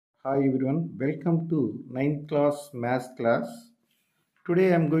Hi everyone, welcome to 9th class math class. Today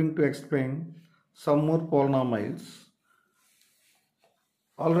I am going to explain some more polynomials.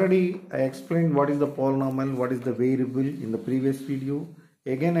 Already I explained what is the polynomial, what is the variable in the previous video.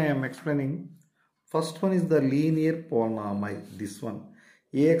 Again I am explaining. First one is the linear polynomial, this one,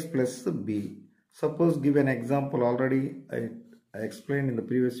 ax plus b. Suppose give an example already I explained in the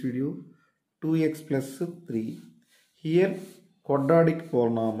previous video, 2x plus 3. Here quadratic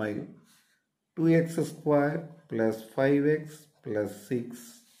polynomial, 2x square plus 5x plus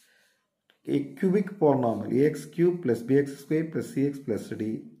 6. A cubic polynomial, ax cube plus bx square plus cx plus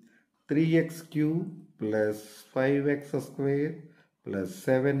d. 3x cube plus 5x square plus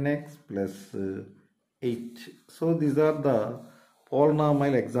 7x plus 8. So these are the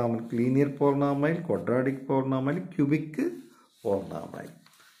polynomial example: linear polynomial, quadratic polynomial, cubic polynomial.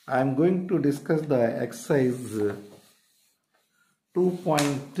 I am going to discuss the exercise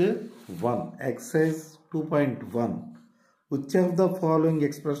 2.1. Exercise 2.1. Which of the following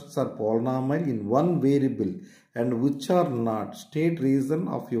expressions are polynomial in one variable and which are not? State reason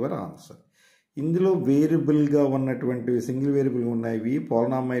of your answer. ఇందులో వేరియబుల్గా ఉన్నటువంటివి single variable ఉన్నవి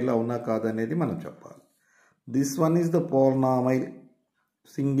polynomial అవునా కాదనేది మనం చెప్పాలి. This one is the polynomial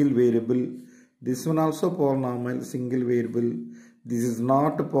single variable. This one also polynomial single variable. This is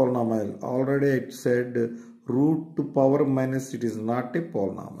not a polynomial. Already I said root to power minus, it is not a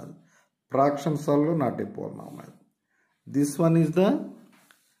polynomial. Fractions also not a polynomial. This one is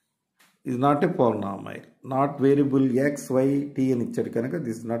not a polynomial. Not variable x, y, t and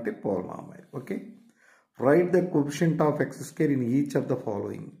this is not a polynomial. Okay. Write the coefficient of x square in each of the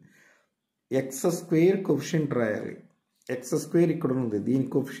following. X square coefficient రాయాలి. X square ఇక్కడ ఉంది. దీని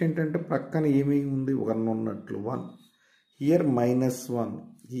coefficient అంటే ప్రక్కన ఏమి ఉంది? 1 ఉన్నట్లు 1. Here minus 1.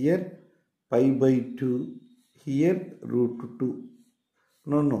 Here pi by 2. Here root 2.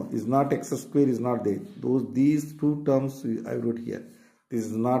 No, is not x square is not there. These two terms I wrote here. This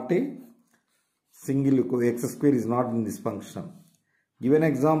is not a single, x square is not in this function. Give an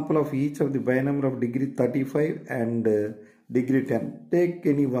example of each of the binomial of degree 35 and degree 10. Take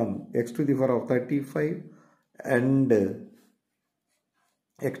any one, x to the power of 35 and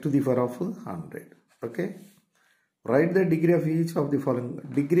x to the power of 100. Okay. Write the degree of each of the following.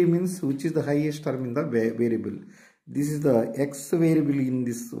 Degree means which is the highest term in the variable. This is the x variable in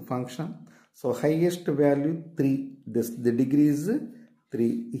this function. So highest value 3. The degree is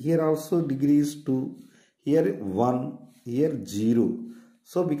 3. Here also degree is 2. Here 1. Here 0.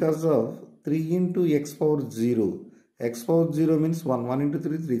 So because of 3 into x power 0. X power 0 means 1. 1 into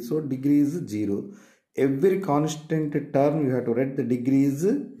 3 3. So degree is 0. Every constant term you have to write the degree is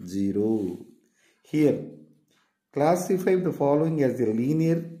 0. Here classify the following as a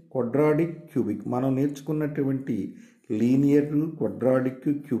linear, quadratic, cubic. మనం నేర్చుకున్నటువంటి linear, quadratic,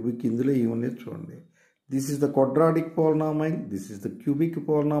 cubic ఇందులో ఏమన్నా చూడండి. This is the quadratic polynomial. This is the cubic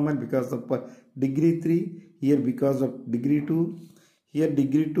polynomial because of degree 3. Here because of degree 2. Here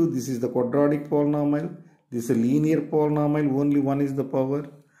degree 2. This is the quadratic polynomial. This is a linear polynomial. Only one is the power.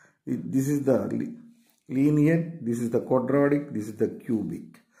 This is the linear. This is the quadratic. This is the cubic.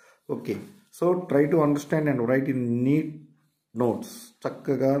 Okay. So try to understand and write in neat notes.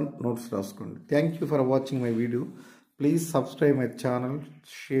 చక్కగా notes రాసుకోండి. Thank you for watching my video. Please subscribe my channel.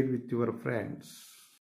 Share with your friends.